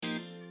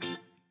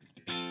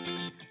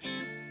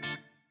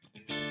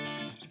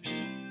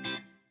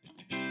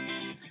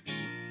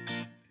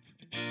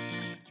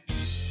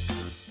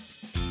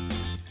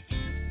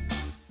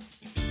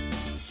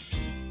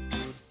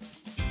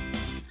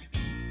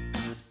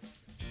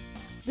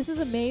This is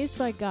Amazed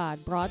by God,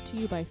 brought to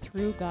you by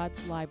Through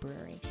God's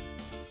Library.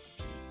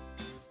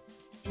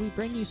 We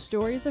bring you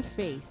stories of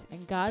faith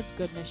and God's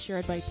goodness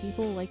shared by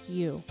people like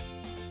you.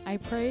 I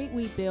pray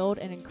we build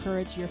and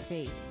encourage your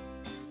faith.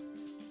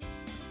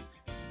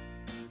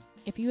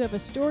 If you have a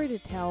story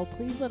to tell,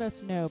 please let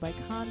us know by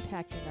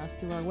contacting us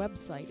through our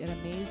website at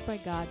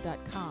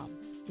amazedbygod.com.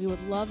 We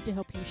would love to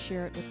help you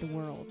share it with the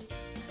world.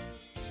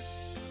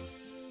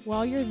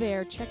 While you're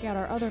there, check out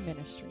our other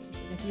ministries.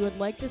 And if you would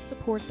like to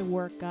support the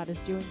work God is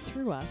doing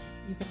through us,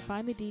 you can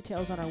find the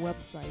details on our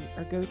website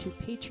or go to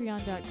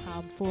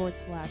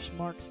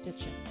patreon.com/Mark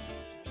Stitchin.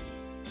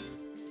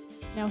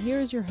 Now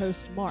here is your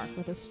host, Mark,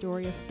 with a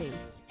story of faith.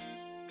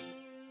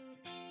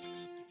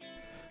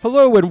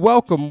 Hello and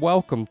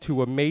welcome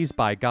to Amazed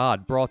by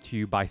God, brought to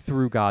you by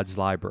Through God's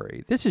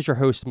Library. This is your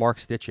host, Mark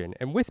Stitchin,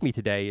 and with me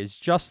today is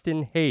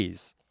Justin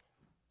Hayes.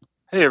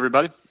 Hey,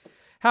 everybody.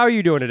 How are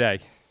you doing today?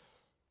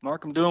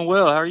 Mark, I'm doing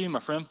well. How are you, my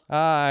friend?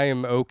 I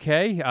am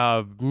okay.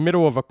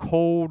 Middle of a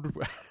cold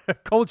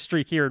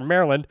streak here in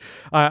Maryland.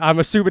 I'm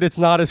assuming it's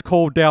not as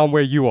cold down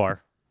where you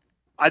are.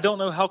 I don't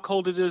know how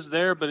cold it is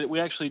there, but we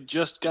actually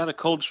just got a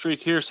cold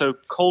streak here, so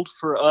cold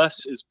for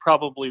us is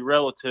probably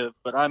relative,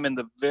 but I'm in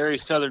the very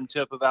southern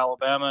tip of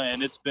Alabama,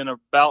 and it's been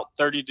about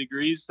 30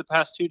 degrees the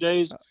past 2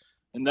 days,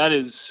 and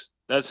that's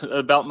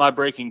about my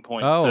breaking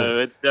point. Oh. So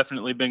it's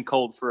definitely been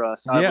cold for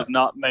us. I was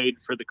not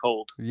made for the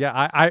cold.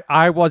 Yeah,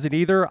 I wasn't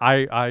either.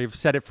 I've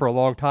said it for a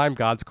long time.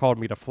 God's called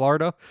me to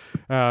Florida.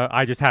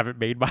 I just haven't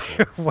made my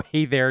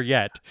way there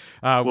yet.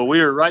 Well,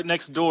 we are right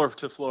next door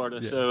to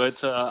Florida, so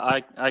it's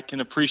I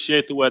can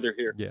appreciate the weather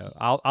here. Yeah,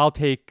 I'll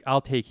take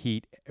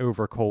heat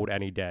over cold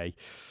any day.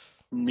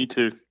 Me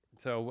too.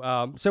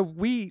 So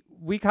we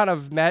kind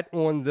of met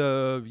on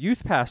the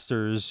youth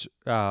pastors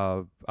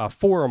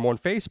forum on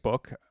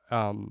Facebook.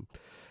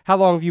 How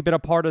long have you been a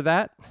part of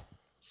that?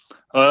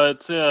 I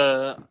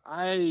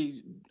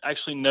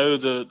actually know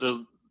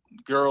the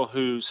girl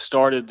who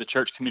started the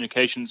church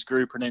communications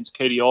group. Her name's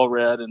Katie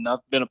Allred, and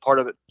I've been a part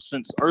of it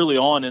since early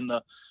on in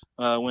the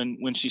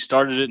when she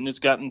started it, and it's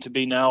gotten to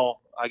be now,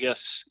 I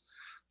guess,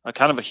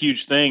 kind of a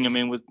huge thing. I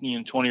mean, with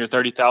 20 or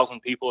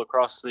 30,000 people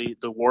across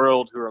the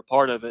world who are a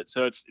part of it.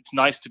 So it's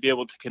nice to be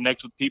able to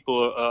connect with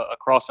people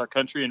across our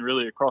country and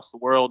really across the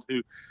world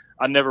who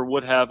I never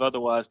would have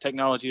otherwise.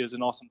 Technology is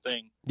an awesome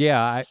thing.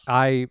 Yeah,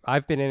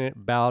 I've been in it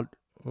about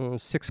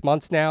 6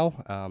 months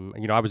now.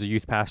 I was a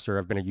youth pastor.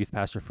 I've been a youth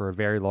pastor for a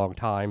very long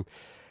time.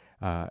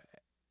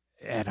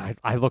 And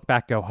I look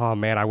back, go, oh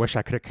man, I wish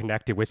I could have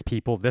connected with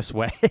people this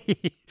way,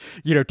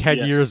 10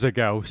 years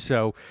ago.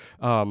 So,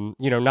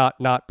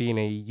 not being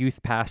a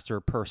youth pastor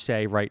per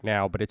se right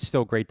now, but it's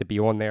still great to be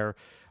on there,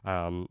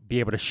 be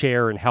able to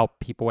share and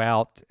help people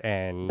out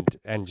and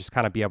just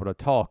kind of be able to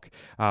talk.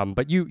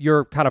 But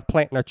you're kind of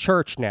planting a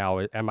church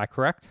now. Am I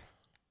correct?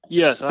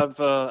 Yes, I've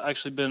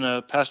actually been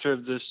a pastor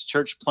of this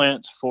church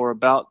plant for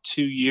about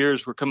 2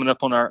 years. We're coming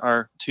up on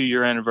our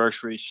 2-year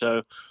anniversary.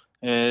 So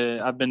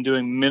I've been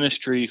doing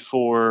ministry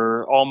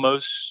for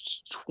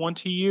almost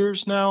 20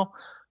 years now,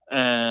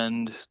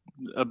 and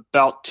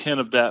about 10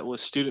 of that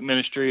was student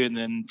ministry, and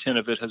then 10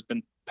 of it has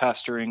been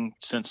pastoring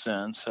since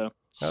then. So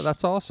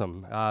that's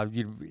awesome.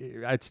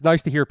 It's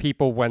nice to hear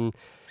people when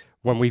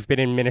we've been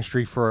in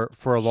ministry for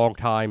a long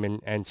time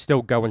and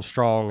still going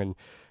strong, and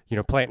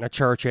planting a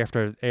church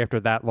after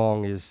that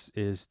long is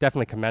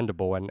definitely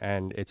commendable,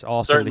 and it's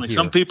awesome. Certainly, to hear.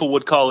 Some people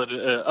would call it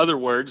other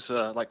words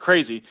like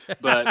crazy,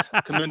 but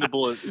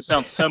commendable. It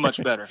sounds so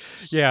much better.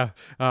 Yeah,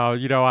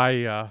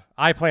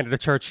 I planted a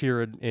church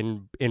here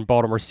in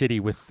Baltimore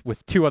City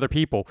with 2 other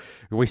people.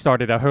 We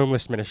started a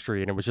homeless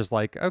ministry, and it was just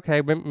like,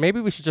 okay,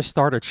 maybe we should just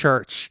start a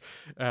church.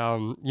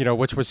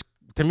 Which was,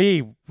 to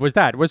me, was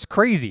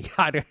crazy.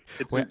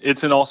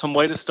 It's an awesome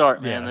way to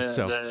start, man.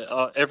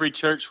 Yeah, every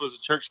church was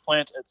a church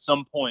plant at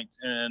some point,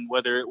 and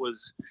whether it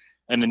was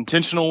an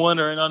intentional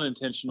one or an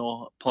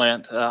unintentional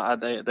plant,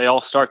 they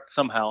all start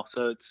somehow.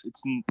 So it's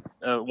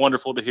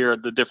wonderful to hear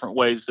the different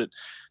ways that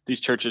these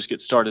churches get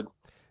started.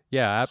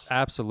 Yeah,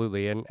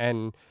 absolutely,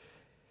 and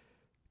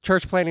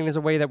church planting is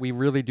a way that we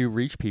really do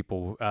reach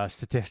people.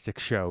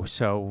 Statistics show.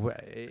 So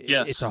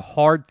yes. It's a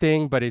hard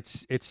thing, but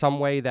it's some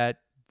way that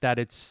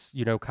it's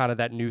kind of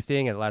that new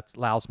thing. It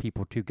allows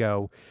people to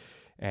go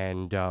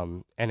and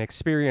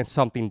experience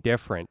something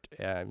different.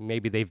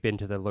 Maybe they've been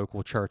to the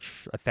local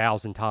church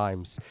 1,000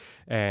 times,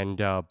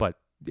 but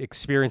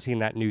experiencing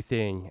that new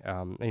thing.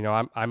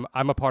 I'm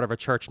a part of a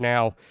church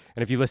now,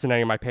 and if you listen to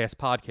any of my past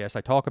podcasts,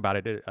 I talk about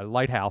it at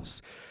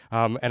Lighthouse.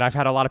 And I've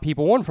had a lot of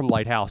people on from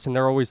Lighthouse, and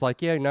they're always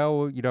like,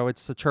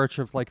 it's a church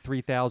of like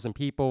 3,000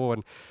 people,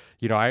 and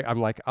I'm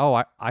like,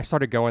 I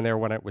started going there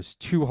when it was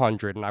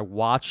 200, and I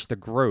watched the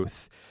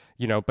growth.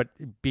 But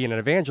being an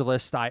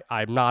evangelist,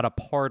 I'm not a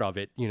part of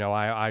it.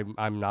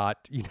 I'm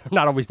not,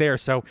 not always there.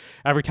 So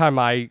every time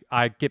I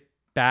get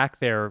back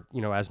there,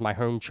 as my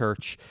home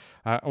church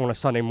on a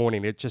Sunday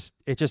morning, it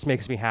just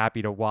makes me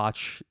happy to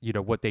watch,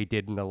 what they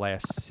did in the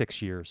last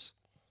 6 years.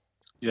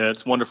 Yeah,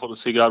 it's wonderful to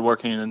see God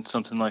working in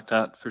something like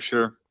that, for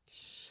sure.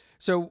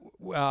 So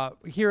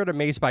here at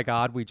Amazed by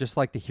God, we just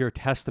like to hear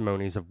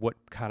testimonies of what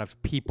kind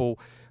of people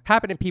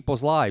happen in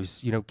people's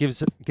lives.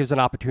 Gives an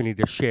opportunity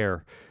to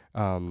share,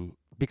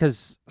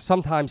 because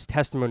sometimes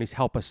testimonies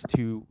help us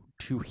to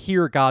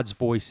hear God's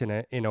voice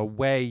in a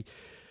way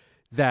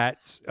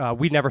that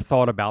we never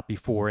thought about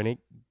before, and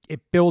it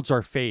builds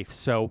our faith.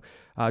 So,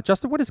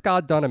 Justin, what has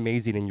God done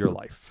amazing in your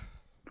life?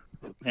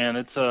 Man,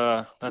 that's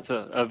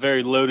a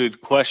very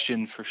loaded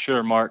question for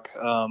sure, Mark.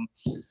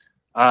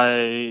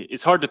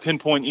 It's hard to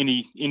pinpoint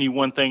any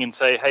one thing and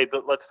say, hey,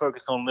 let's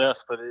focus on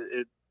this. But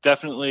it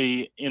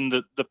definitely, in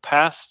the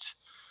past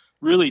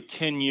really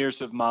 10 years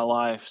of my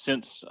life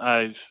since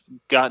I've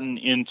gotten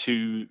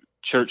into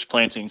church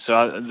planting. So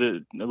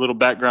a little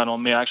background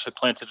on me, I actually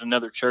planted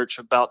another church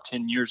about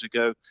 10 years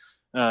ago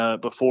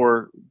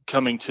before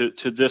coming to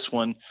this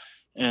one.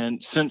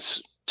 And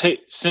since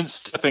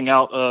stepping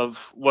out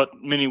of what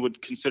many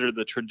would consider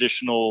the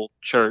traditional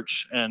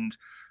church and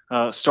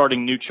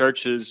starting new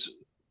churches,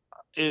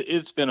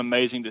 it's been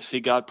amazing to see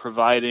God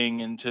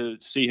providing and to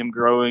see Him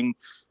growing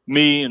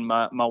me and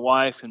my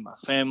wife and my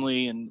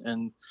family,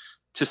 and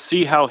to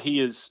see how He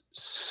is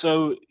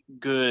so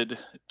good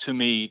to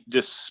me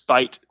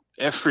despite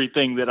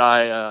everything that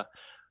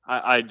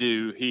I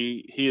do.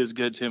 He is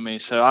good to me.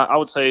 So I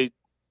would say,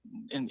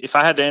 and if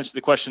I had to answer the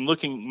question,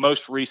 looking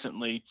most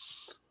recently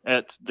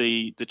at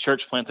the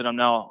church plant that I'm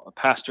now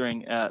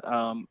pastoring at,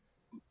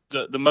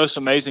 the most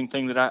amazing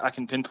thing that I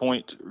can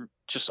pinpoint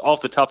just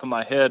off the top of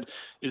my head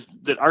is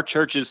that our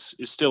church is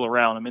still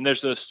around. I mean,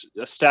 there's a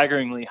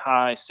staggeringly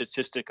high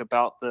statistic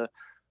about the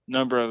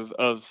number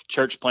of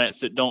church plants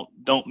that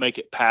don't make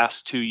it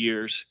past 2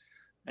 years.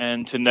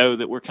 And to know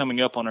that we're coming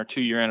up on our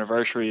 2-year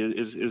anniversary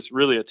is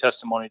really a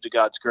testimony to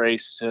God's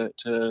grace,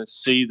 to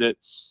see that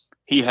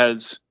He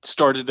has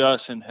started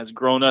us and has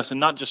grown us. And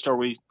not just are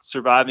we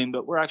surviving,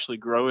 but we're actually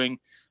growing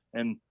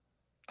and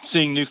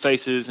seeing new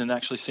faces and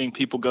actually seeing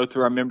people go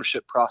through our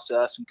membership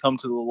process and come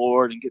to the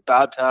Lord and get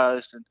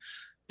baptized. And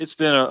it's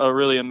been a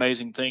really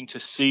amazing thing to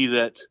see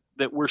that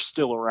we're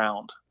still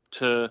around.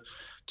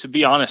 To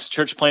be honest,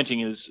 church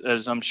planting is,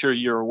 as I'm sure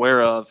you're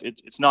aware of,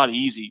 it's not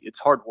easy. It's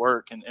hard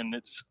work, and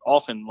it's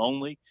often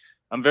lonely.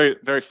 I'm very,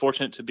 very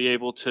fortunate to be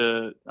able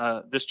to,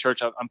 this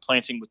church I'm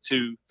planting with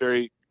two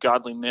very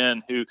godly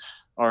men who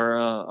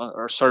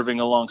are serving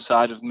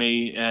alongside of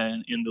me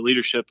and in the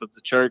leadership of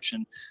the church.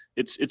 And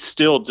it's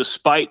still,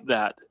 despite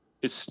that,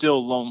 it's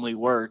still lonely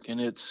work,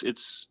 and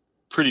it's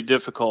pretty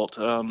difficult.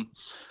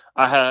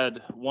 I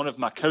had one of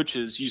my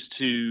coaches used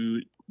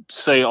to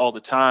say all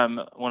the time,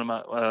 one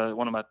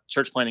of my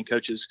church planting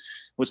coaches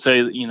would say,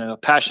 a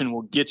passion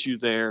will get you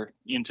there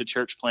into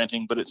church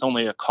planting, but it's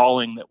only a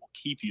calling that will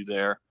keep you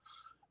there.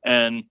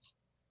 And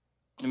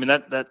I mean,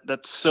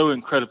 that's so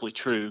incredibly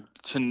true,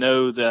 to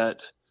know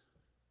that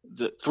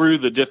through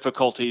the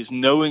difficulties,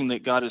 knowing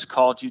that God has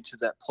called you to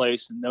that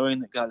place and knowing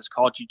that God has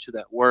called you to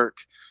that work,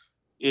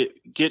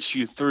 it gets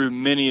you through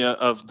many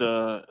of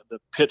the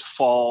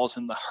pitfalls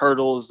and the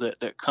hurdles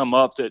that come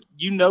up that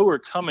are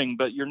coming,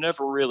 but you're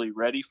never really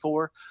ready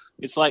for.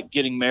 It's like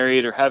getting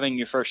married or having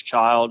your first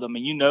child. I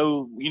mean, you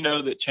know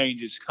that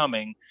change is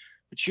coming,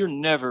 but you're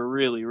never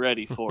really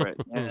ready for it.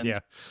 And yeah.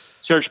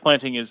 Church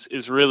planting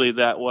is really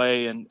that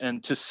way.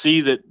 And to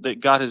see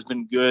that God has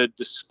been good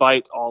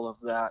despite all of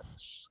that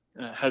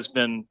has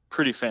been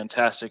pretty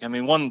fantastic. I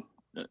mean,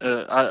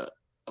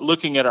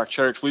 looking at our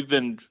church, we've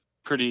been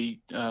pretty,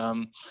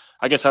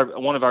 I guess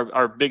one of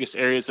our biggest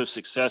areas of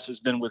success has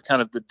been with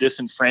kind of the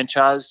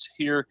disenfranchised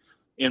here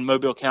in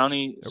Mobile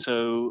County.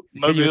 So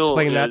Can you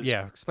explain Mobile that?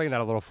 Yeah, explain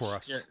that a little for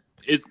us.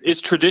 Yeah,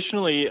 it's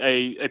traditionally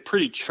a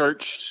pretty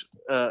church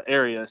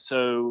area.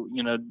 So,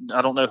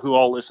 I don't know who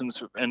all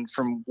listens and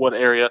from what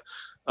area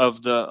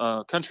of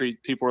the country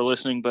people are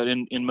listening, but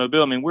in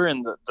Mobile, I mean, we're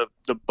in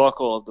the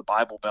buckle of the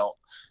Bible Belt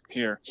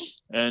here.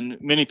 And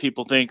many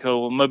people think, oh,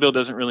 well, Mobile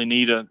doesn't really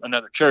need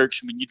another church.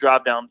 I mean, you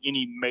drive down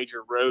any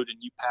major road and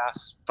you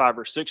pass 5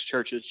 or 6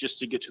 churches just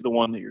to get to the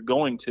one that you're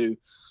going to.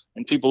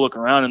 And people look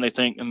around and they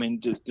think, I mean,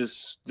 does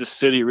this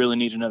city really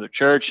need another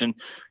church? And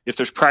if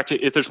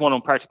there's one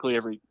on practically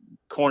every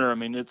corner, I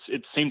mean,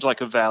 it seems like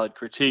a valid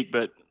critique,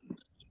 but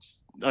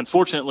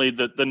unfortunately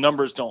the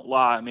numbers don't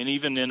lie. I mean,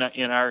 even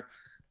in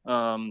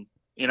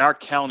our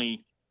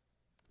county,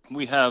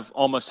 we have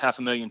almost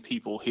 500,000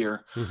 people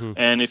here. Mm-hmm.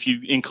 And if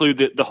you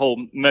include the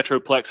whole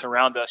metroplex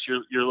around us,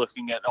 you're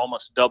looking at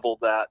almost double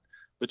that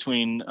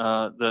between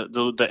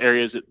the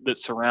areas that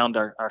surround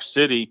our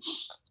city.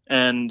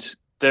 And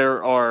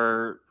there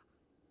are,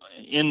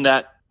 in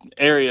that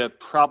area,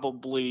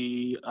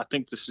 probably, I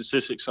think the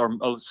statistics are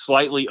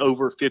slightly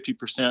over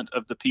 50%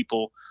 of the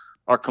people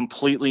are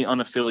completely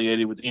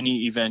unaffiliated with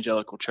any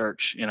evangelical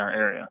church in our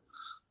area.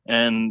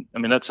 And I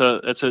mean, that's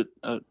a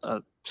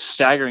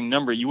staggering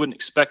number. You wouldn't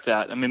expect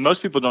that. I mean,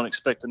 most people don't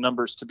expect the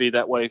numbers to be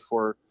that way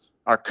for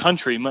our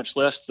country, much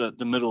less the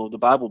middle of the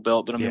Bible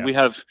Belt. But I mean, we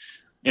have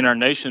in our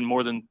nation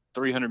more than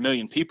 300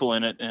 million people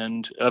in it.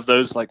 And of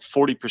those, like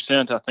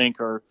 40%, I think,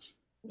 are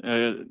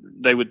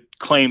they would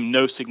claim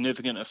no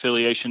significant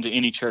affiliation to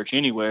any church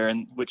anywhere,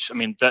 and which, I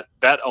mean,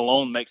 that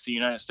alone makes the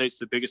United States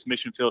the biggest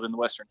mission field in the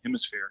Western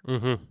Hemisphere.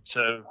 Mm-hmm.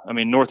 So, I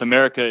mean, North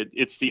America,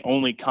 it's the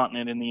only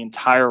continent in the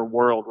entire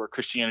world where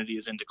Christianity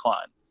is in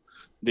decline.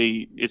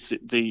 It's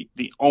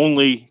the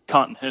only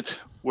continent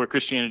where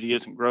Christianity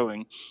isn't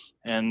growing,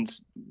 and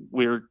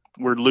we're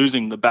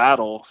losing the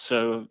battle.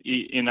 So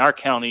in our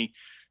county,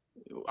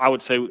 I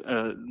would say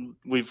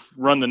we've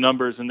run the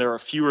numbers, and there are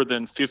fewer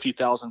than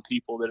 50,000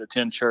 people that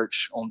attend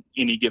church on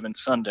any given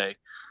Sunday.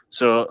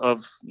 So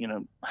of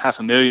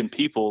 500,000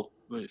 people,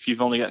 if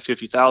you've only got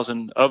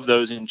 50,000 of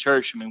those in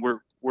church, I mean,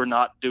 we're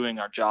not doing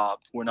our job.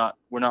 We're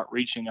not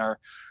reaching our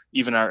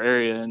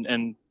area,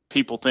 and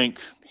people think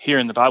here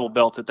in the Bible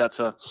Belt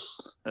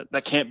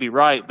that can't be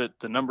right, but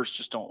the numbers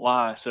just don't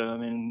lie. So I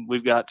mean,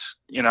 we've got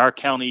in our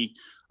county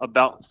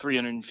about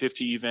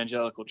 350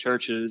 evangelical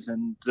churches,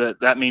 and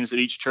that means that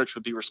each church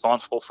would be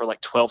responsible for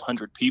like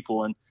 1,200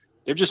 people, and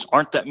there just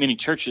aren't that many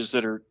churches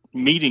that are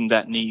meeting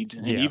that need.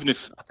 And even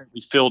if I think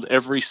we filled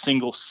every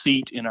single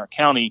seat in our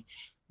county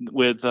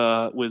with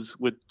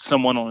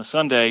someone on a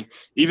Sunday,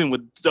 even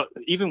with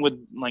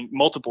like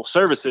multiple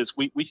services,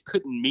 we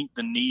couldn't meet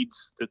the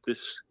needs that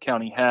this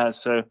county has.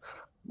 So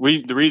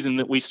the reason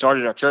that we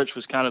started our church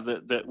was kind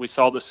of that we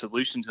saw the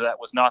solution to that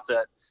was not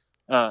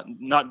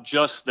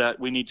just that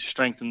we need to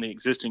strengthen the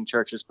existing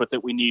churches, but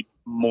that we need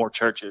more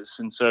churches.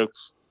 And so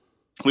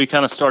we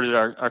kind of started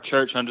our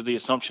church under the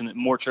assumption that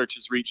more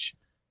churches reach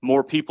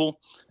more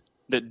people,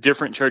 that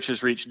different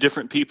churches reach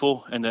different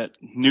people, and that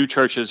new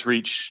churches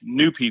reach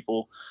new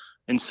people.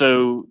 And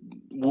so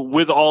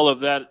with all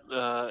of that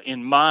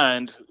in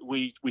mind,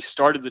 we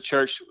started the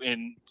church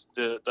in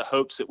the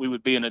hopes that we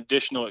would be an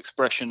additional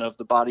expression of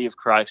the body of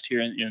Christ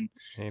here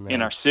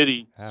in our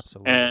city.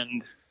 Absolutely.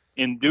 And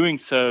in doing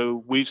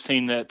so, we've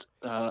seen that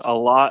a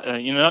lot,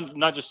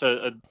 not just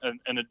an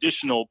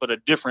additional, but a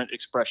different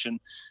expression.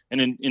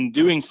 And in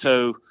doing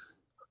so,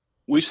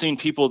 we've seen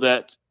people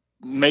that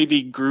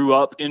maybe grew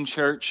up in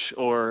church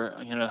or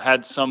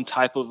had some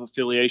type of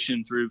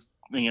affiliation through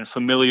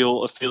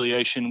familial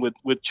affiliation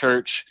with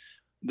church,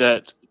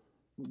 that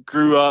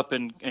grew up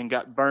and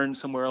got burned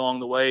somewhere along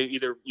the way,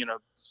 either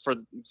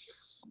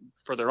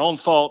for their own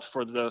fault,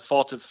 for the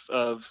fault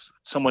of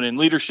someone in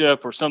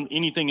leadership, or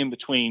anything in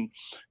between.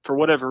 For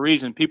whatever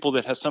reason, people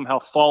that have somehow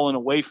fallen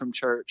away from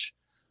church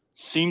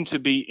seem to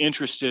be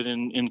interested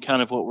in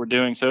kind of what we're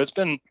doing. So it's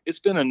been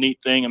a neat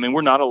thing. I mean,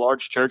 we're not a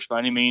large church by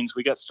any means.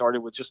 We got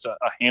started with just a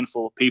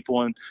handful of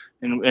people,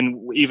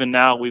 and even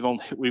now we've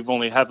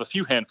only have a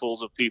few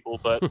handfuls of people,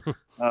 but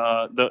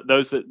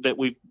those that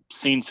we've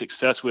seen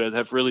success with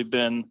have really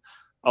been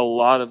a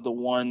lot of the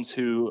ones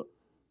who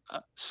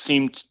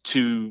seemed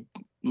to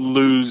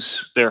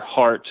lose their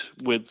heart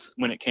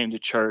when it came to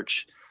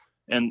church,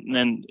 and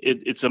then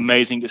it's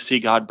amazing to see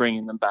God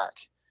bringing them back.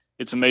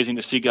 It's amazing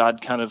to see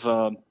God kind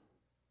of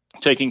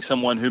taking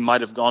someone who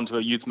might have gone to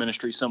a youth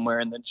ministry somewhere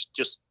and then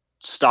just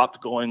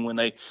stopped going when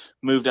they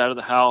moved out of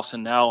the house,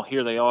 and now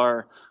here they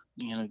are,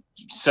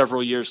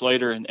 several years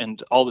later,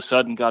 and all of a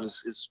sudden God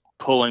is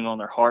pulling on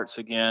their hearts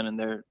again, and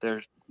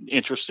they're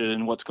interested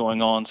in what's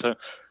going on. So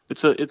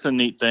it's a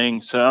neat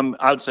thing. So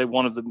I would say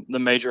one of the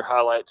major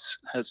highlights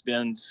has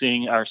been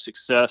seeing our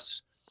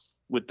success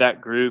with that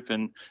group.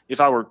 And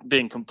if I were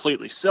being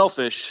completely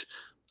selfish,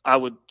 I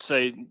would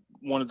say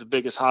one of the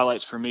biggest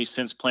highlights for me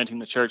since planting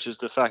the church is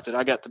the fact that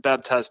I got to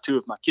baptize 2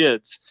 of my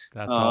kids.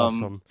 That's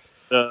awesome.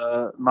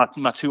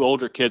 My 2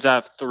 older kids, I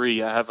have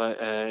 3. I have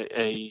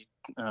a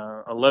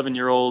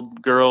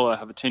 11-year-old girl, I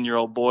have a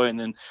 10-year-old boy, and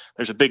then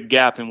there's a big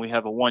gap, and we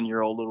have a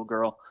 1-year-old little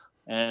girl.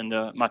 And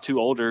my 2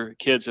 older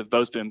kids have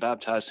both been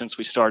baptized since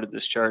we started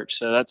this church.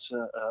 So that's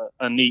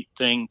a neat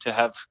thing to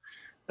have.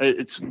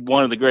 It's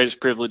one of the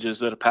greatest privileges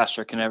that a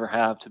pastor can ever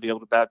have, to be able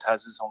to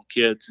baptize his own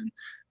kids. And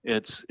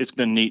it's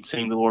been neat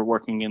seeing the Lord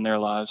working in their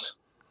lives.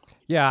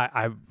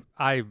 Yeah,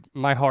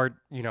 my heart,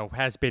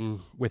 has been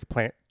with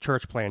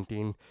church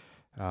planting.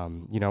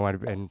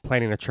 I've been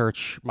planting a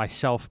church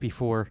myself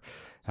before,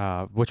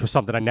 which was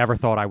something I never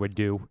thought I would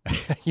do.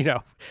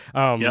 Yep.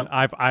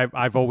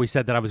 I've always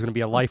said that I was going to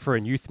be a lifer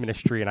in youth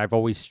ministry, and I've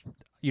always,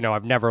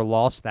 I've never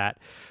lost that,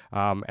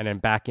 and I'm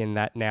back in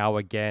that now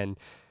again.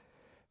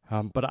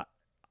 But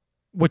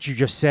what you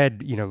just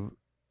said,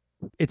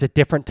 it's a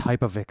different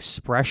type of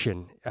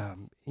expression.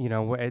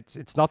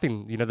 It's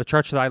nothing. The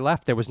church that I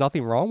left, there was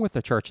nothing wrong with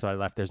the church that I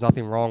left. There's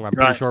nothing wrong, I'm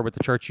pretty sure, with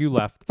the church you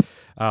left.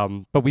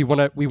 But we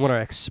want to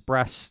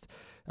express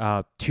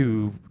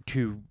to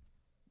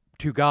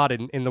God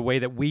in the way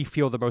that we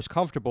feel the most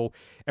comfortable,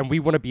 and we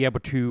want to be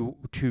able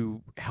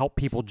to help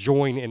people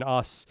join in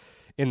us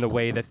in the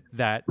way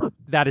that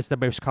is the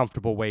most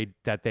comfortable way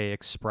that they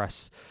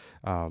express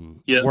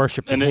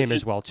worship to Him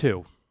as well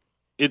too.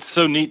 It's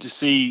so neat to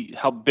see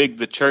how big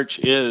the church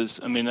is.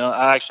 I mean,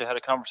 I actually had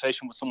a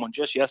conversation with someone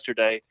just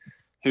yesterday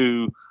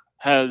who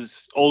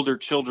has older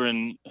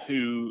children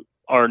who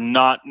are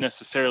not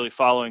necessarily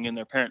following in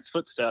their parents'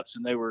 footsteps,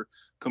 and they were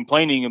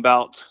complaining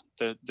about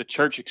the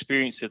church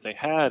experience that they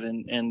had,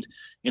 and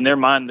in their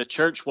mind, the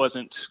church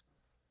wasn't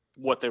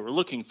what they were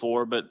looking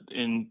for, but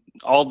in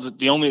all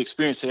the only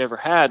experience they ever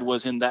had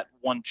was in that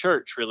one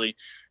church, really,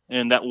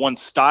 and that one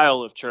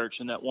style of church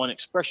and that one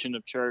expression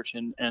of church.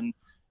 And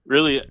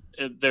really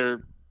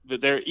they're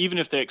even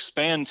if they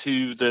expand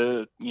to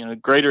the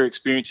greater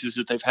experiences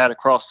that they've had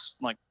across,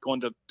 like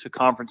going to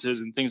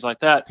conferences and things like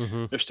that,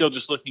 Mm-hmm. they're still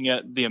just looking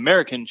at the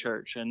American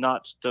church and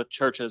not the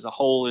church as a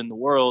whole in the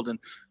world. And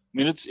I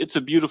mean, it's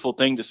a beautiful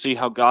thing to see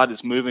how God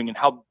is moving and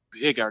how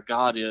big our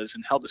God is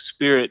and how the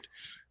Spirit,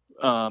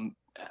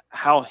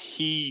 how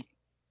He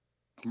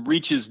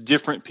reaches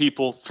different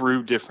people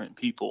through different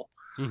people.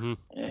 Mm-hmm.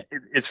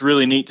 It's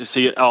really neat to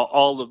see it,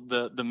 all of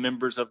the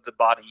members of the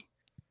body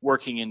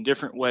working in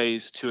different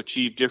ways to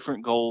achieve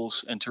different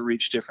goals and to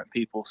reach different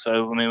people.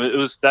 So, I mean,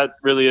 that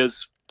really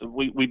is,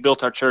 we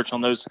built our church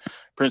on those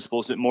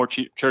principles, that more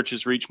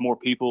churches reach more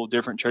people,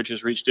 different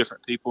churches reach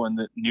different people, and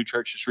that new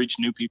churches reach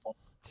new people.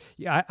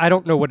 Yeah, I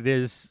don't know what it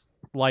is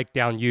like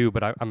down you,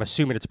 but I'm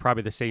assuming it's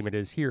probably the same it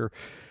is here.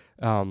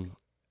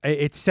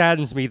 It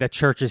saddens me that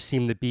churches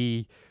seem to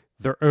be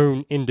their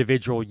own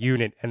individual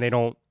unit, and they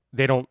don't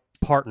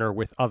partner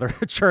with other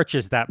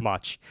churches that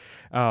much.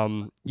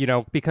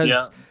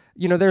 Because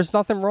there's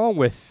nothing wrong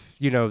with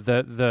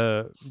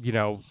the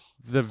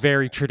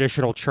very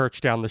traditional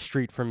church down the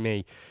street from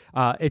me.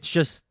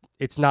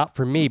 It's not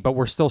for me, but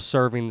we're still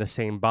serving the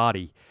same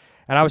body.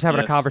 And I was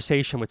having a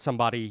conversation with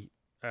somebody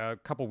a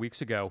couple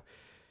weeks ago,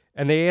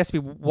 and they asked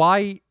me,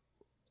 why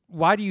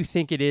do you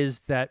think it is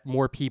that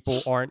more people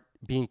aren't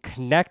being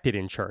connected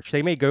in church?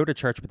 They may go to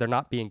church, but they're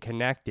not being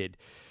connected.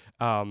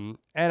 And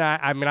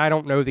I mean, I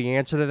don't know the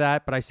answer to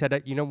that, but I said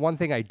that, one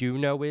thing I do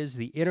know is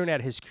the internet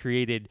has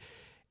created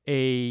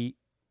a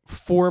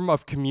form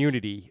of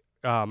community,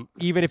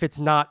 even if it's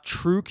not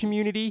true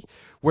community,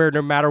 where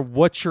no matter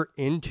what you're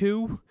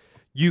into,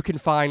 you can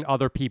find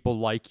other people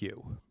like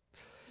you.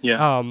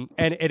 Yeah.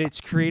 And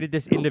it's created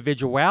this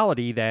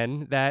individuality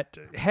then that,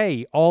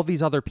 hey, all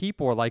these other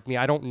people are like me.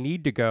 I don't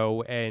need to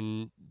go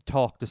and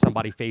talk to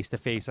somebody face to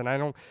face.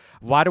 And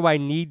why do I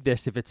need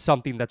this if it's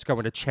something that's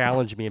going to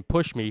challenge me and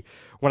push me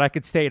when I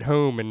could stay at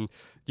home and,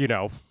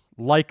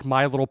 like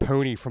My Little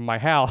Pony from my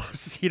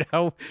house,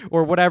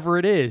 or whatever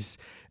it is.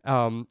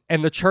 And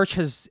the church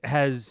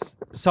has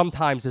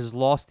sometimes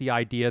lost the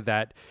idea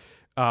that,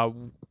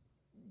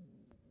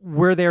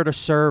 we're there to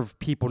serve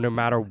people no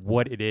matter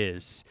what it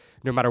is,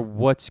 no matter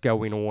what's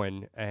going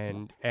on,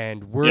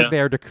 and we're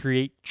there to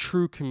create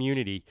true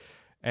community.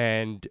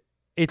 And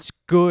it's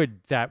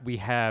good that we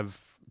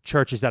have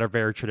churches that are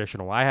very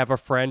traditional. I have a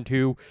friend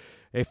who,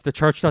 if the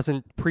church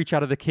doesn't preach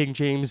out of the King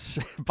James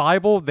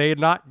Bible, they're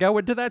not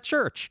going to that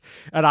church.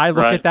 And I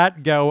look at that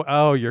and go,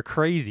 "Oh, you're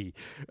crazy."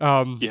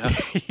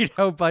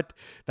 But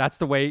that's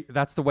the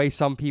way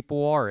some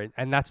people are,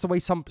 and that's the way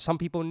some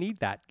people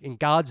need that. And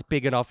God's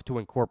big enough to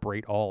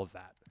incorporate all of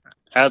that.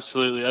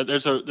 Absolutely.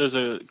 There's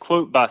a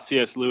quote by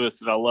C.S. Lewis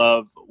that I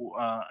love,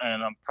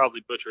 and I'm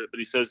probably butchering it, but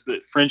he says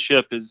that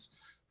friendship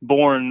is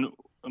born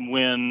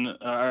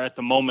at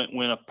the moment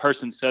when a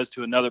person says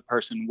to another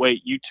person,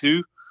 "Wait, you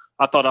too?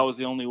 I thought I was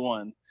the only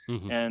one."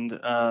 Mm-hmm. And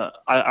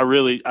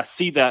I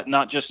see that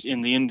not just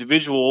in the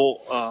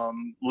individual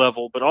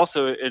level, but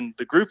also in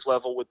the group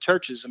level with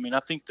churches. I mean, I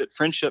think that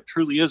friendship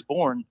truly is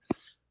born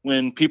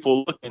when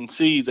people look and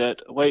see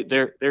that, wait,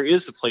 there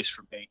is a place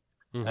for me.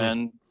 Mm-hmm.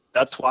 And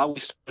that's why we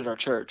started our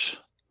church.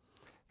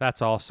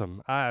 That's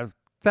awesome.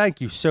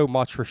 Thank you so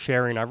much for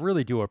sharing. I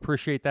really do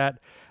appreciate that.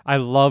 I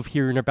love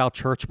hearing about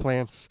church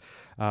plants.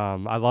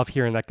 I love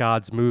hearing that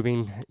God's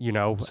moving,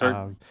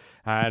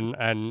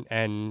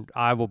 and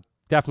I will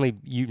definitely,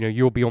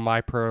 you'll be on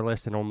my prayer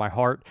list and on my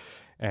heart.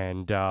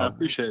 And I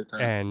appreciate that.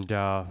 And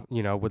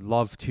would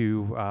love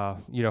to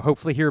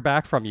hopefully hear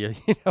back from you,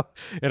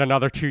 in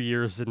another 2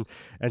 years and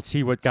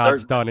see what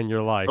God's done in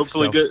your life.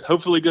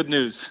 Hopefully good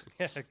news.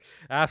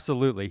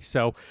 Absolutely.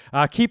 So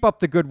keep up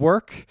the good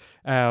work.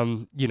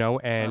 And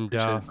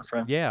my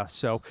friend. yeah.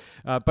 So,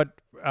 but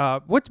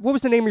what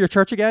was the name of your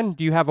church again?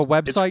 Do you have a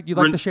website you'd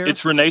like to share?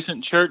 It's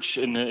Renascent Church,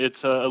 and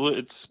it's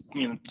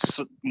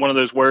one of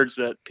those words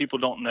that people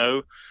don't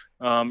know.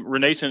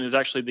 Renascent is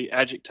actually the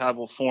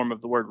adjectival form of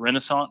the word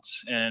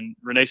Renaissance, and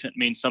renascent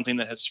means something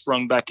that has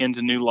sprung back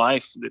into new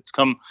life. It's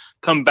come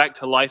back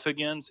to life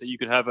again. So you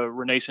could have a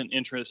renascent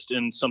interest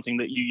in something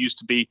that you used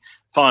to be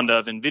fond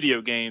of in video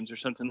games or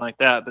something like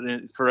that. But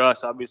for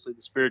us, obviously,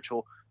 the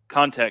spiritual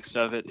context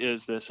of it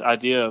is this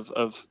idea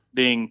of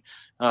being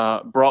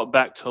brought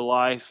back to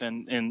life,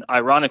 and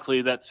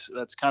ironically, that's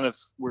kind of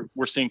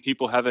we're seeing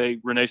people have a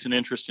renascent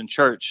interest in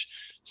church.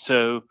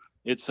 So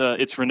it's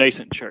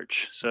Renascent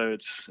Church. So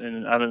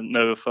and I don't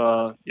know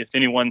if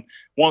anyone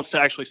wants to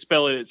actually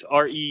spell it. It's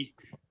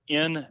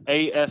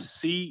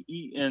RENASCENT,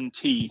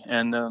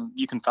 and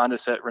you can find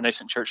us at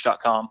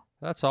renascentchurch.com.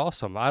 That's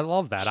awesome. I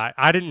love that.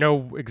 I didn't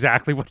know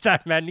exactly what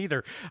that meant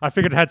either. I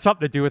figured it had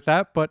something to do with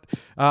that, but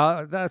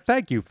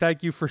thank you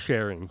for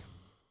sharing.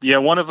 Yeah,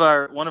 one of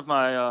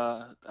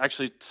my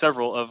actually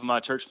several of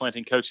my church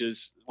planting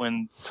coaches,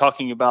 when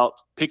talking about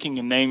picking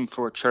a name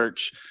for a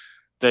church,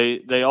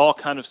 they all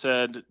kind of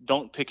said,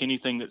 don't pick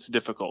anything that's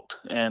difficult,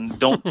 and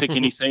don't pick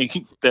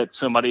anything that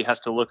somebody has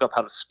to look up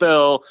how to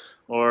spell,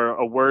 or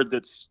a word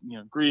that's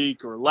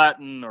Greek or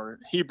Latin or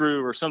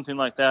Hebrew or something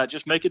like that.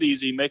 Just make it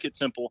easy, make it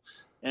simple.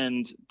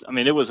 And I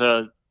mean, it was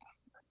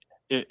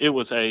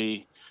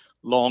a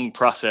long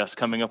process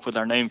coming up with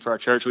our name for our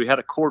church. We had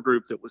a core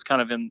group that was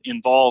kind of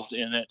involved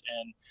in it,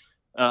 and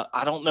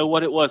I don't know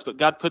what it was, but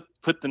God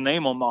put the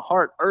name on my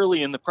heart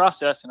early in the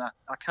process, and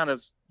I kind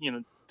of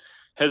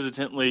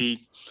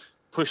hesitantly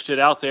pushed it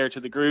out there to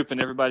the group,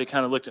 and everybody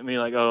kind of looked at me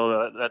like,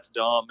 oh, that's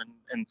dumb, and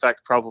in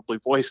fact probably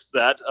voiced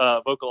that,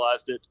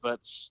 vocalized it. But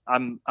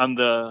I'm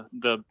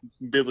the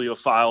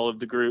bibliophile of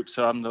the group,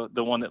 so I'm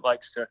the one that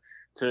likes to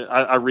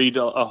I read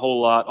a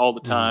whole lot all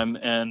the time,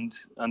 and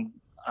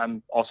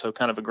I'm also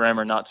kind of a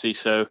grammar Nazi,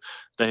 so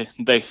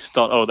they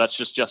thought, oh, that's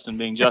just Justin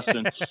being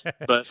Justin.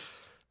 But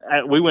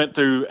we went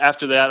through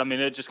after that. I mean,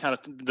 it just kind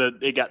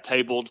of it got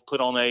tabled, put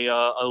on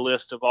a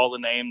list of all the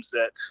names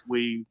that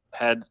we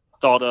had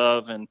thought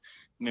of, and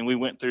I mean, we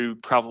went through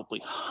probably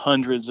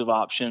hundreds of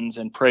options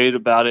and prayed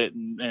about it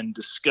and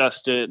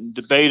discussed it and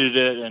debated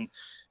it,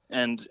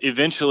 and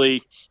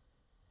eventually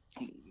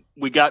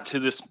we got to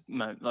this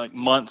like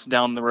months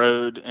down the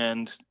road,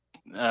 and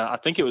I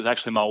think it was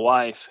actually my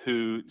wife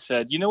who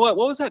said, you know what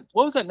was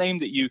that name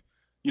that you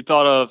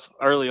thought of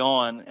early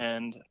on,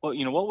 and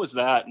what was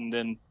that? And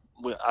then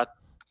I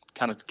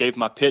kind of gave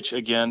my pitch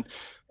again,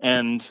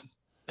 and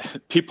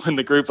people in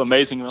the group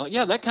amazingly were like,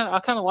 yeah, I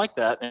kind of like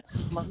that. And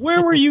I'm like,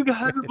 where were you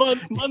guys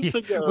months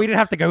ago? We didn't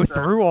have to go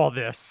through all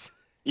this.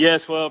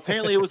 Yes, well,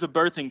 apparently it was a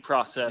birthing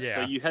process. Yeah.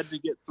 So you had to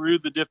get through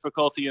the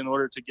difficulty in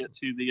order to get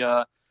to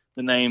the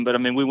name. But I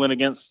mean, we went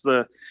against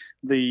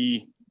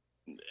the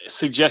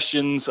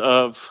suggestions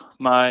of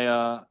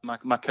my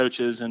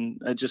coaches, and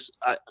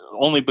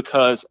only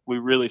because we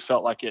really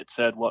felt like it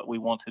said what we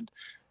wanted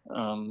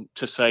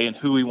to say and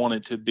who we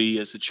wanted to be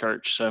as a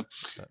church. So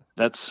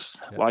that's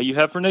why you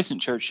have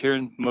Renascent Church here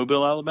in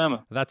Mobile,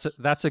 Alabama.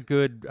 That's a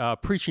good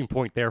preaching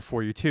point there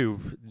for you too.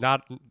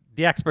 Not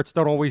the experts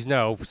don't always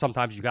know.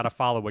 Sometimes you got to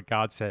follow what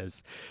God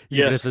says,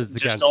 even if it's against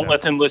them. Just don't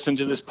let them listen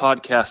to this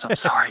podcast. I'm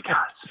sorry,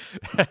 guys.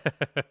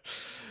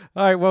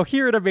 All right. Well,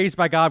 here at Amazed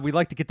by God, we'd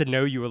like to get to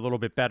know you a little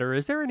bit better.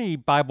 Is there any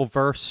Bible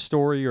verse,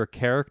 story, or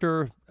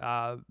character,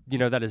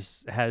 that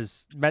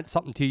has meant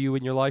something to you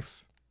in your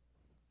life?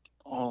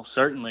 Oh,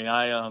 certainly.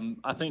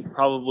 I think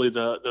probably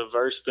the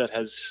verse that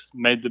has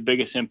made the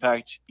biggest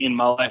impact in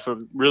my life,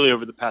 really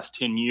over the past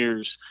 10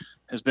 years,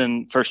 has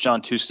been 1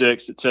 John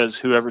 2:6. It says,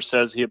 whoever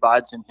says he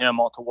abides in him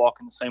ought to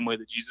walk in the same way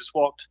that Jesus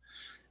walked.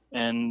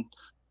 And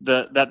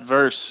that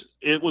verse,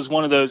 it was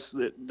one of those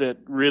that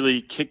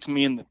really kicked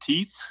me in the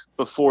teeth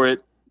before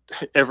it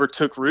ever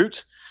took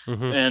root.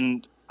 Mm-hmm.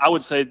 And I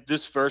would say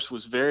this verse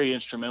was very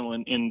instrumental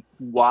in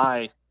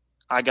why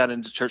I got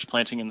into church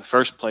planting in the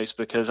first place,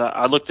 because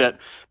I looked at,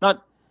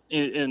 not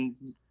in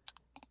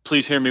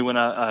please hear me when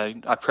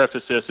I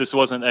preface this. This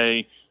wasn't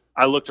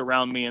I looked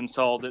around me and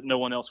saw that no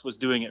one else was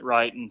doing it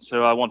right, and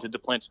so I wanted to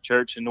plant a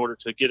church in order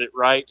to get it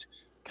right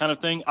kind of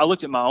thing. I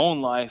looked at my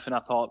own life and I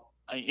thought,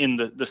 in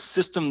the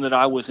system that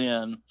I was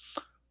in,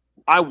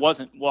 I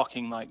wasn't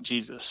walking like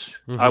Jesus.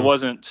 Mm-hmm.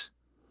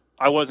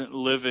 I wasn't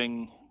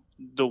living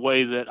the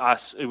way that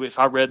if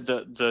I read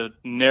the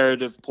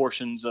narrative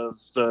portions of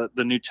the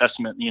New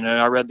Testament,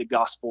 I read the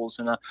Gospels,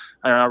 and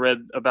I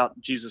read about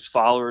Jesus'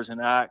 followers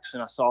in Acts,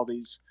 and I saw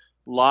these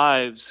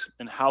lives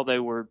and how they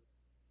were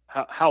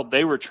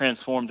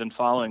transformed in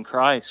following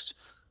Christ.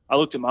 I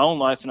looked at my own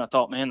life and I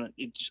thought, man,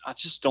 I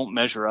just don't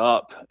measure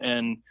up.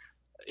 And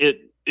it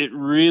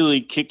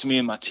really kicked me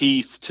in my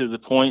teeth to the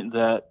point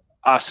that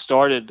I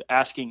started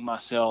asking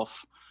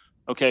myself,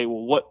 okay,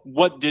 well,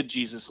 what did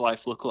Jesus'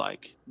 life look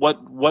like?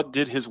 What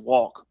did his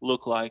walk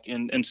look like?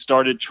 And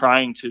started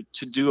trying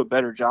to do a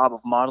better job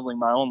of modeling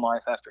my own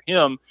life after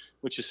him,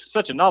 which is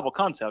such a novel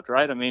concept,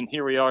 right? I mean,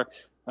 here we are.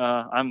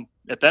 I'm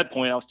at that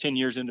point, I was 10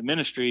 years into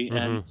ministry, mm-hmm.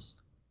 and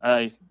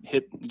I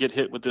get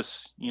hit with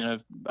this,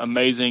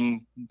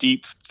 amazing,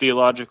 deep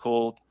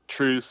theological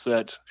truth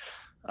that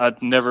I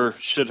never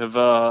should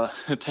have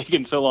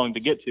taken so long to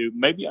get to.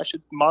 Maybe I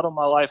should model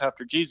my life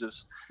after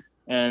Jesus.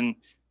 And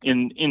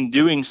in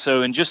doing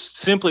so, and just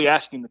simply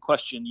asking the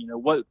question,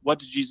 what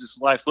did Jesus'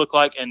 life look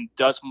like, and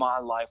does my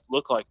life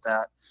look like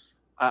that?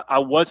 I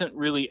wasn't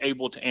really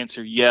able to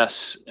answer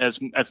yes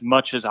as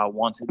much as I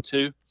wanted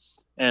to,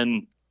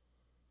 and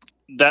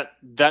that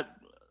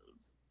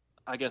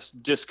I guess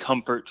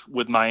discomfort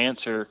with my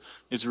answer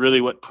is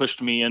really what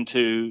pushed me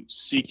into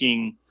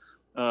seeking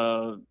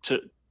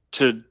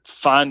to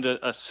find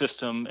a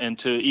system, and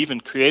to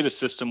even create a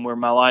system where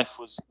my life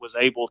was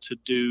able to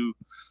do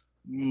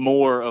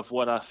more of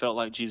what I felt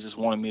like Jesus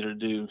wanted me to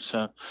do.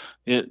 So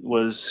it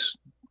was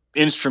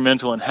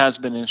instrumental, and has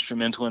been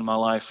instrumental in my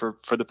life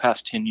for the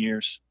past 10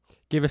 years.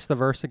 Give us the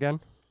verse again.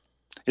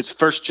 It's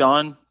 1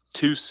 John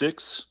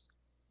 2:6.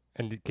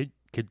 And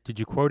did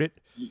you quote it?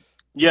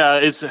 Yeah,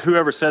 it's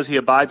whoever says he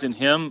abides in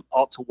him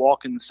ought to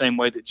walk in the same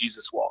way that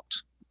Jesus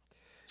walked.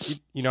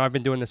 I've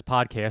been doing this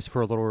podcast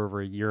for a little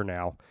over a year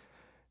now,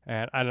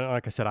 And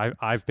like I said,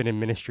 I've been in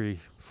ministry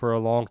for a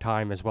long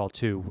time as well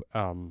too.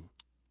 And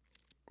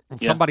Yeah.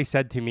 somebody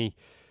said to me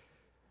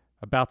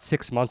about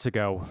 6 months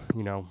ago,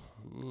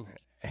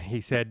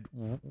 he said,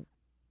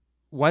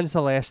 "When's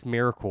the last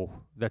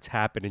miracle that's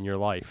happened in your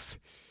life?"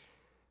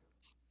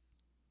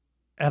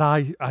 And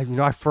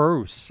I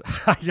froze.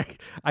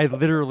 I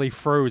literally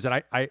froze,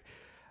 and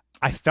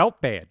I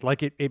felt bad.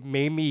 Like it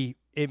made me.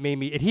 And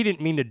he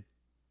didn't mean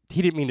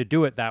to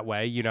do it that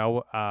way.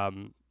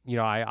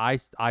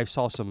 I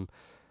saw some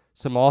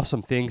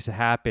awesome things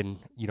happen.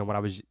 When I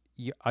was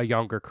a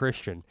younger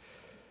Christian,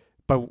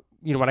 but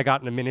when I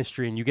got into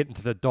ministry and you get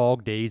into the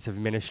dog days of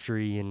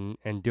ministry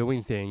and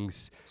doing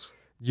things,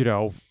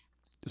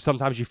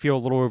 sometimes you feel a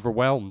little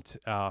overwhelmed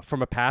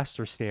from a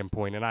pastor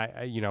standpoint, and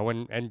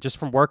and just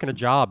from working a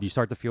job, you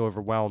start to feel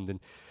overwhelmed, and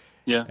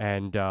Yeah.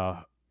 and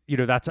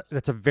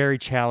that's a very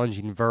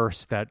challenging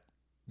verse that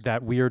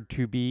we're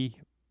to be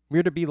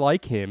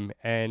like him,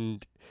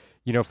 and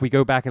if we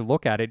go back and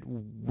look at it,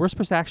 we're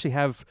supposed to actually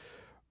have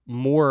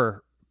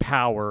more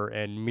power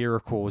and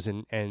miracles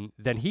and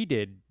than he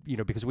did,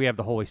 because we have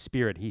the Holy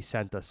Spirit. He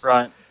sent us.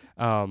 Right.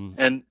 Um,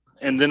 And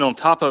then on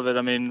top of it,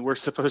 I mean, we're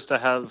supposed to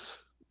have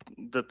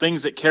the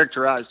things that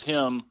characterized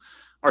him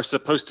are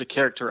supposed to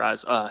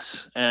characterize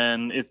us.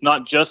 And it's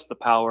not just the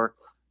power,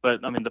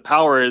 but I mean, the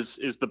power is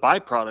the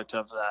byproduct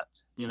of that.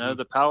 Mhm.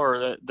 The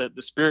power that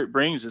the Spirit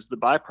brings is the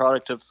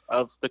byproduct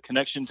of the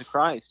connection to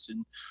Christ.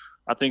 And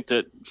I think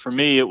that for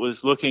me, it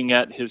was looking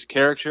at his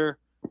character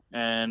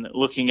and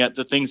looking at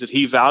the things that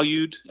he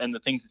valued and the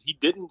things that he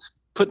didn't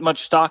put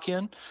much stock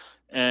in,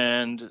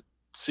 and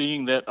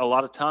seeing that a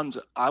lot of times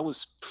I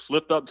was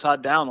flipped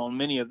upside down on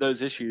many of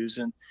those issues.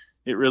 And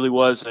it really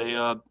was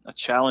a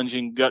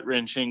challenging, gut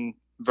wrenching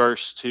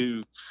verse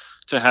to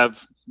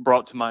have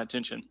brought to my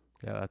attention.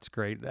 Yeah, that's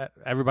great.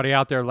 Everybody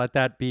out there, let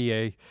that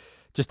be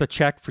just a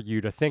check for you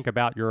to think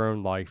about your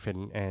own life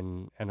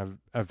and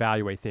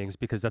evaluate things,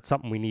 because that's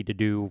something we need to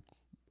do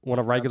on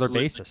a regular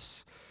Absolutely.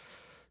 basis.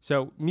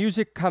 So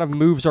music kind of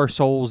moves our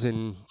souls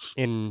in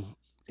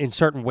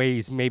certain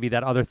ways, maybe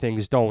that other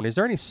things don't. Is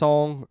there any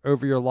song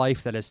over your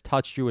life that has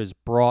touched you, has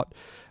brought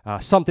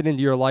something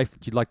into your life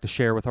that you'd like to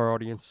share with our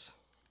audience?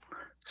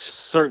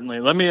 Certainly.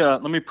 Let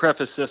me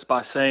preface this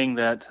by saying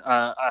that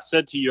I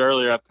said to you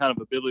earlier, I'm kind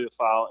of a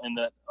bibliophile, and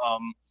that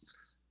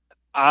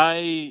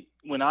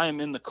when I am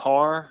in the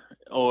car,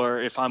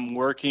 or if I'm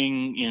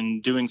working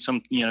and doing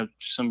some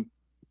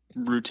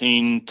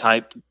routine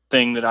type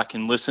thing that I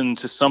can listen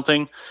to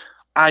something,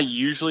 I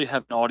usually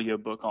have an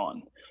audiobook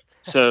on.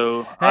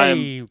 So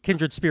Hey,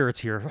 kindred spirits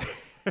here.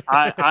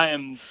 I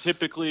am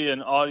typically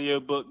an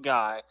audiobook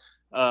guy.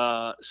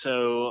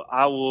 So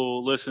I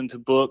will listen to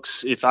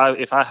books if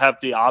I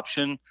have the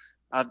option.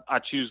 I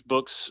choose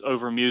books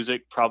over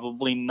music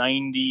probably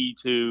 90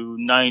 to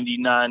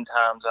 99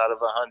 times out of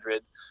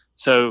 100.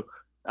 So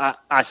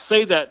I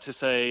say that to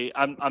say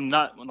I'm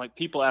not, like,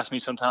 people ask me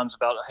sometimes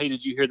about, hey,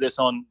 did you hear this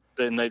on,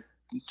 and they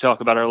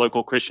talk about our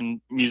local Christian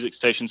music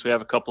stations. We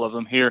have a couple of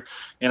them here,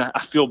 and I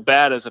feel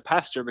bad as a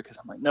pastor because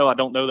I'm like, no, I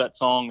don't know that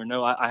song, or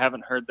no, I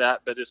haven't heard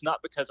that. But it's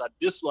not because I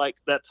dislike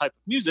that type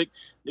of music.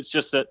 It's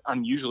just that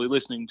I'm usually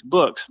listening to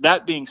books.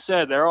 That being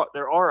said, there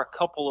are a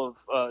couple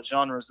of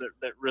genres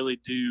that really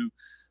do.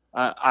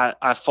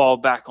 I fall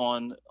back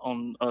on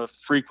a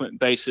frequent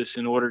basis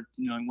in order,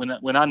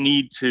 when I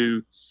need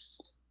to,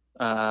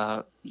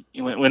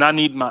 when I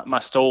need my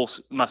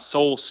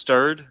soul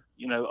stirred.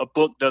 A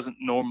book doesn't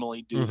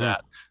normally do Mm-hmm.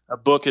 that. A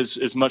book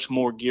is much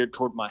more geared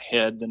toward my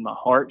head than my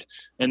heart.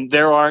 And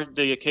there are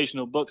the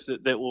occasional books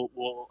that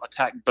will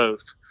attack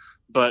both.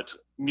 But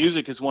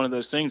music is one of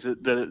those things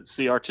that it's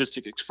the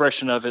artistic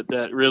expression of it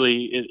that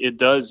really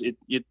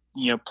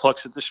it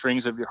plucks at the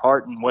strings of your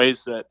heart in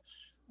ways that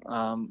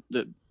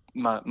that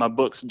my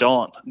books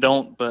don't.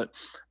 But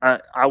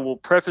I will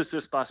preface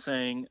this by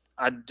saying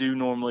I do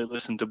normally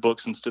listen to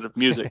books instead of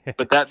music.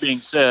 But that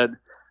being said,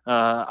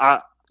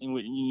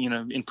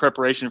 in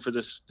preparation for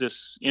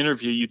this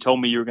interview, you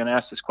told me you were going to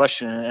ask this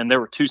question, and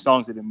there were two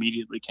songs that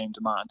immediately came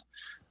to mind.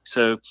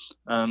 So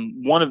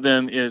one of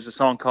them is a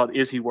song called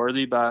 "Is He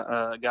Worthy" by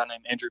a guy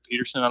named Andrew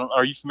Peterson.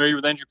 Are you familiar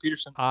with Andrew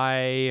Peterson? I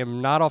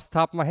am not off the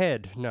top of my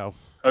head, no.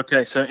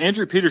 Okay, so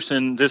Andrew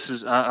Peterson, this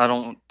is, I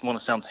don't want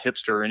to sound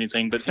hipster or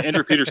anything, but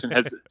Andrew Peterson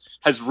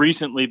has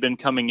recently been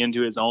coming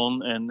into his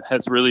own and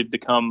has really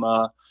become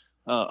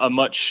a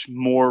much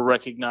more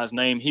recognized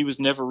name. He was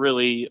never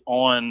really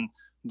on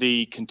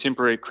the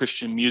contemporary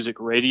Christian music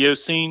radio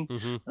scene.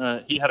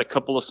 Mm-hmm. He had a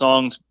couple of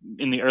songs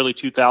in the early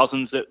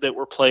 2000s that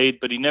were played,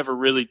 but he never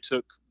really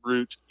took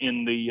root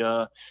in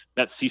the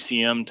that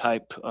CCM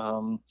type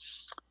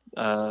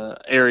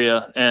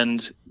area.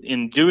 And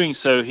in doing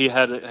so, he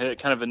had a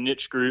kind of a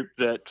niche group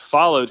that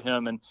followed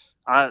him. And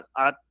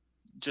I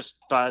just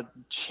by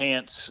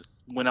chance,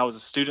 when I was a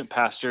student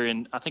pastor,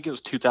 and I think it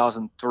was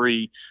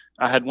 2003,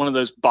 I had one of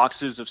those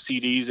boxes of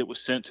CDs that was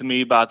sent to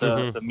me by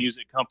the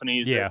music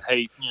companies. Yeah. That,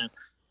 hey,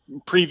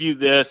 preview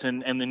this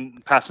and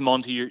then pass them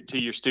on to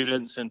your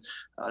students. And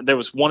there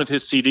was one of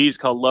his CDs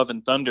called Love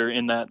and Thunder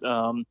in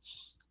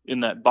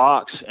that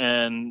box,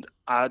 and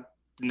I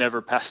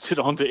never passed it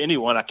on to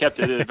anyone. I kept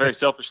it very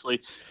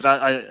selfishly.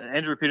 But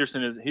Andrew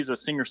Peterson he's a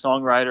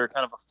singer-songwriter,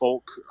 kind of a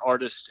folk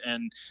artist,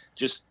 and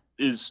just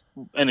is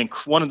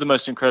one of the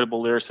most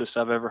incredible lyricists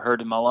I've ever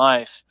heard in my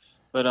life.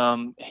 But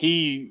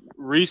he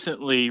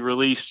recently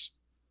released,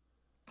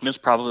 it's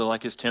probably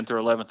like his 10th or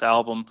 11th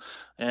album,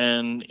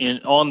 and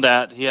on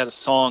that he had a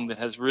song that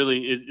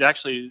it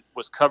actually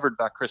was covered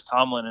by Chris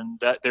Tomlin, and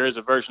that there is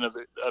a version of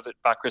it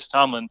by Chris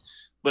Tomlin,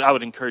 but I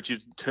would encourage you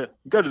to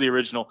go to the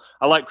original.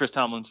 I like Chris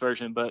Tomlin's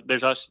version, but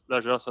there's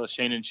also a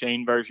Shane and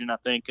Shane version, I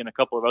think, and a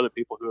couple of other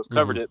people who have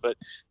covered it. But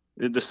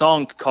the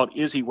song called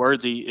 "Is He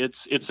Worthy?"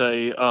 It's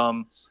a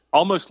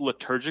almost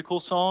liturgical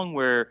song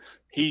where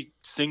he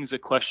sings a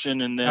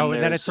question and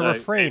then it's a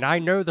refrain. I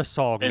know the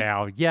song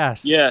now.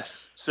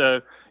 Yes.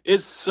 So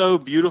it's so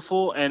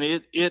beautiful, and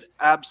it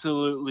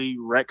absolutely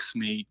wrecks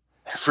me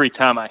every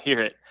time I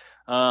hear it.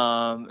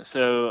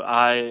 So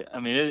I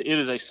mean, it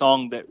is a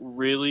song that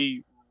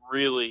really,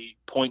 really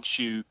points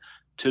you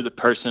to the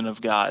person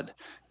of God.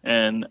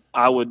 And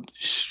I would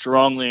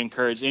strongly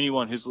encourage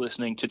anyone who's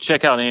listening to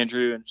check out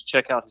Andrew and to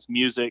check out his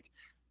music.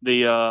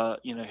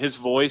 His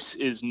voice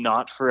is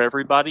not for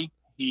everybody.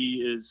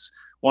 He is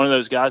one of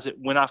those guys that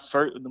when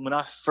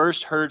I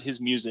first heard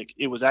his music,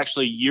 it was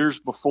actually years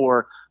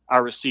before I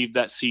received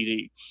that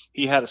CD.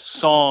 He had a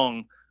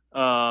song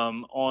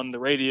on the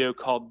radio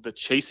called the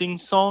Chasing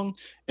Song,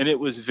 and it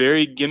was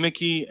very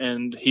gimmicky,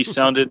 and he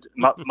sounded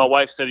my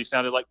wife said he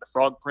sounded like the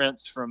Frog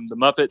Prince from the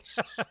Muppets.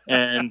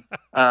 And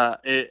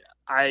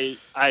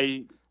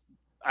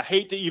I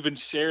hate to even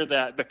share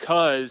that,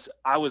 because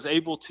I was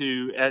able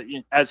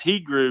to, as he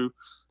grew,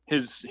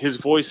 his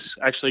voice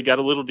actually got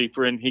a little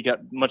deeper, and he got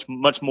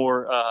much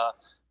more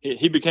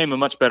he became a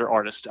much better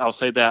artist, I'll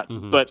say that.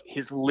 But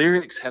his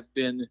lyrics have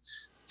been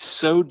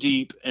so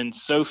deep and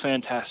so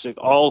fantastic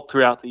all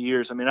throughout the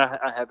years. I mean,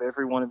 I have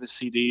every one of his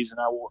CDs, and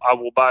I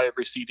will buy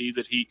every CD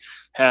that he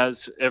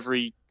has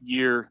every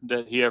year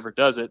that he ever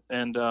does it.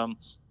 And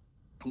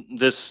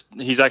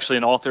he's actually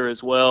an author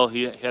as well.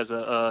 He has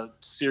a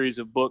series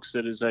of books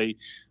that is a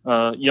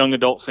young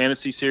adult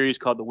fantasy series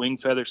called the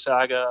Wingfeather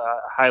Saga. I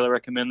highly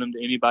recommend them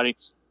to anybody.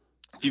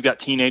 If you've got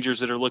teenagers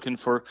that are looking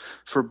for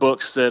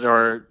books that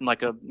are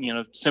like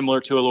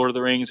similar to a Lord of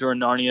the Rings or a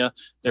Narnia,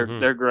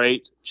 they're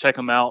great. Check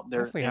them out.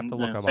 They're definitely have to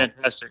look them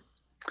fantastic.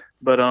 Up.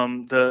 But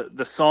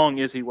the song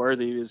 "Is He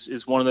Worthy"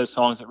 is one of those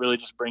songs that really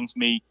just brings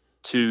me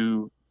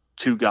to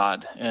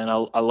God, and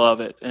I love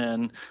it.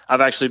 And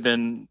I've actually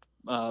been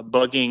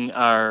bugging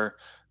our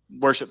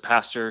worship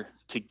pastor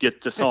to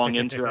get the song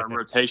into our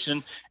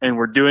rotation, and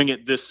we're doing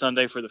it this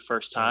Sunday for the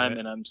first time,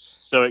 and I'm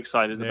so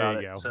excited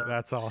about it. So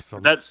that's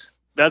awesome.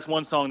 That's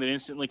one song that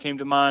instantly came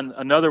to mind.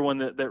 Another one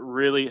that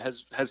really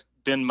has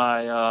been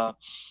my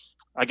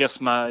I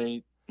guess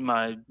my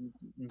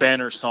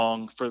banner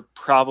song for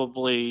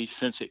probably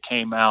since it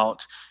came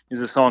out is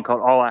a song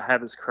called "All I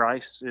Have Is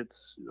Christ."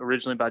 It's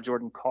originally by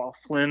Jordan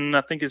Coughlin,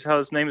 I think is how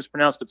his name is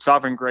pronounced, but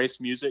Sovereign Grace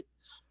Music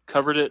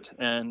covered it.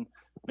 And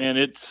man,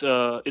 it's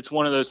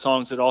one of those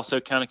songs that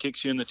also kind of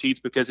kicks you in the teeth,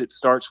 because it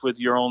starts with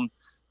your own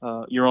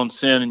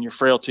sin and your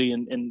frailty,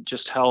 and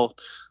just how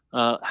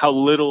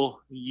little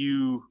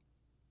you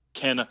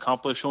can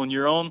accomplish on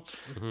your own.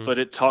 But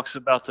it talks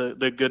about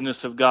the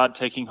goodness of God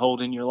taking hold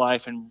in your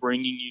life and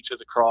bringing you to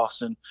the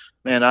cross. And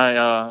man,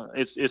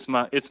 it's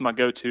my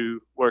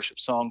go-to worship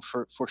song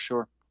for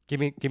sure. Give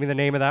me the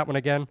name of that one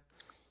again.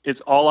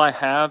 It's "All I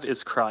Have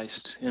Is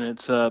Christ," and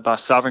it's by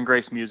Sovereign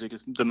Grace Music.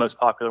 It's the most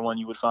popular one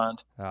you would find.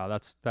 Oh,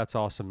 that's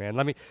awesome, man.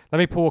 Let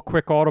me pull a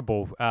quick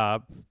audible.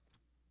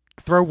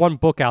 Throw one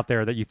book out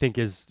there that you think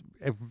is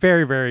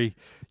very, very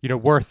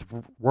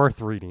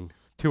worth reading.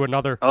 To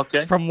another,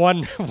 okay. From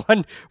one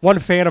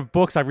fan of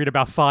books, I read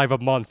about 5 a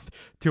month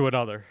to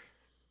another.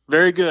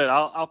 Very good.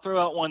 I'll throw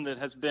out one that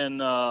has been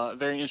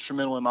very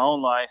instrumental in my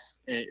own life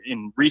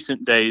in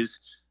recent days.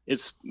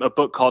 It's a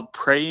book called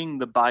 "Praying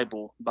the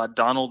Bible" by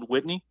Donald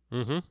Whitney.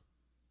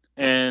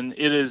 And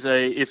it is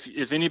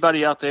if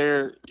anybody out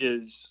there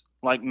is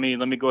like me,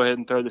 let me go ahead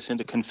and throw this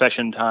into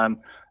confession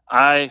time.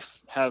 I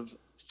have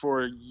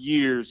for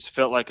years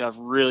felt like I've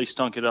really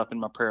stunk it up in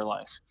my prayer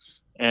life,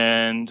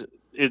 and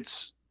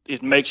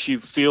it makes you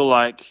feel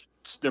like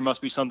there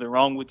must be something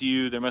wrong with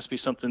you. There must be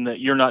something that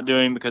you're not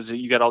doing, because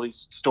you got all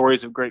these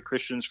stories of great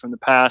Christians from the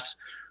past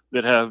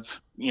that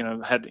have,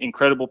 had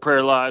incredible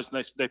prayer lives.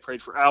 And they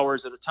prayed for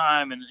hours at a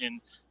time.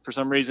 And for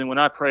some reason, when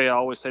I pray, I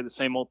always say the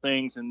same old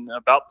things and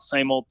about the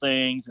same old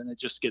things. And it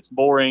just gets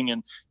boring.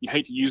 And you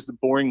hate to use the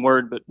boring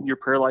word, but your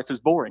prayer life is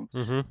boring.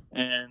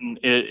 And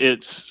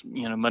it's,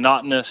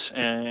 monotonous,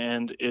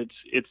 and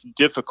it's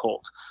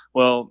difficult.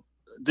 Well,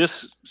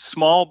 this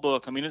small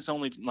book, I mean, it's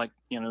only like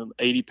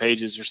 80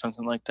 pages or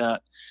something like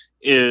that,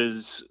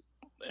 it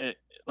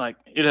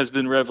has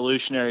been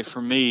revolutionary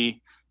for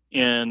me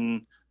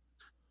in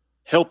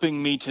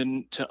helping me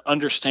to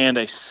understand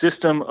a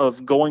system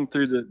of going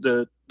through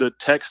the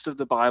text of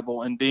the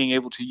Bible and being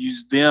able to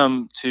use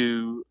them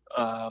to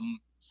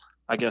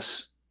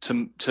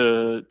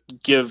to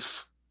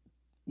give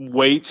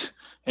weight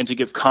and to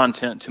give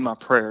content to my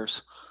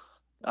prayers.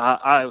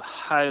 I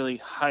highly,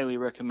 highly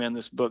recommend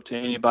this book to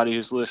anybody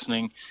who's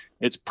listening.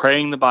 It's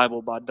Praying the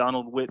Bible by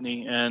Donald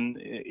Whitney, and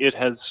it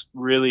has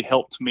really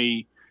helped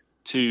me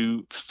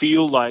to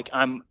feel like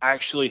I'm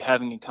actually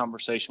having a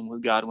conversation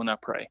with God when I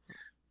pray.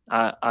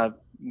 I've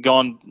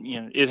gone,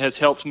 it has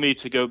helped me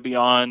to go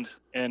beyond,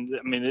 and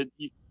I mean,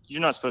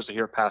 you're not supposed to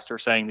hear a pastor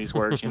saying these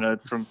words,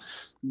 from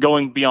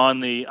going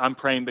beyond the I'm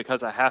praying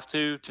because I have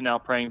to now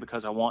praying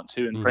because I want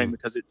to, and praying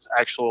because it's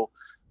actual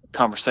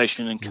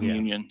conversation and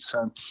communion.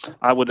 So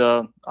I would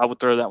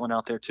throw that one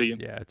out there to you.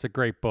 Yeah, it's a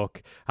great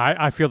book.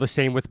 I feel the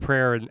same with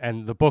prayer,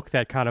 and the book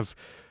that kind of,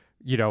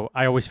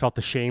 I always felt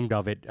ashamed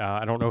of it.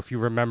 I don't know if you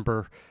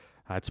remember,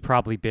 it's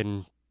probably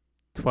been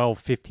 12,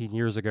 15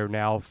 years ago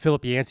now.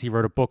 Philip Yancey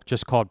wrote a book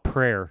just called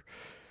Prayer.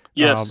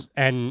 Yes.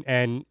 And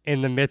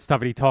in the midst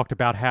of it, he talked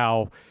about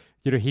how,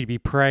 he'd be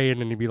praying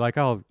and he'd be like,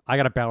 oh, I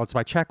got to balance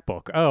my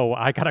checkbook. Oh,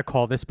 I got to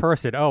call this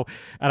person. Oh,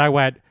 and I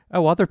went,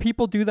 oh, other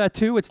people do that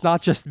too. It's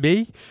not just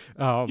me.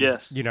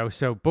 Yes.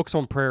 So books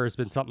on prayer has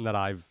been something that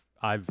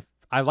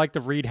I like to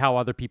read how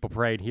other people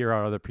pray and hear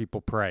how other people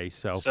pray.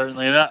 So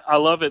certainly, and I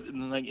love it.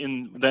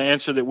 In the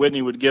answer that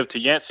Whitney would give to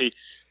Yancey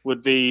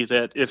would be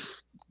that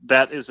if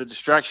that is a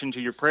distraction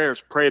to your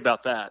prayers, pray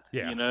about that.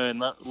 Yeah. And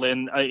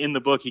in the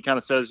book, he kind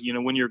of says,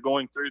 when you're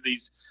going through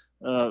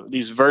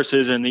these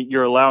verses and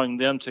you're allowing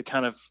them to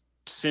kind of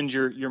send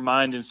your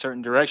mind in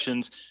certain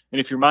directions, and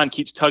if your mind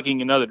keeps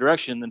tugging another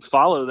direction, then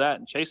follow that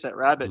and chase that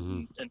rabbit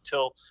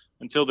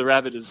until the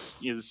rabbit is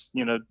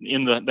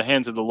in the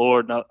hands of the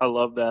Lord. And I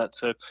love that.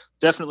 So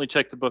definitely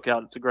check the book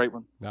out. It's a great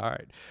one. All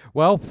right.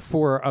 Well,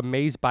 for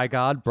Amazed by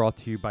God, brought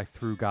to you by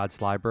Through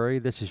God's Library,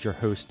 this is your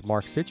host,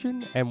 Mark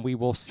Sitchin, and we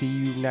will see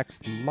you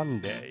next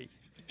Monday.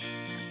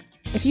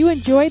 If you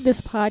enjoyed this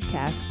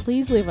podcast,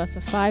 please leave us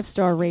a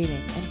 5-star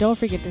rating and don't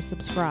forget to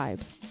subscribe.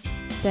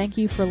 Thank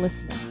you for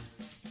listening.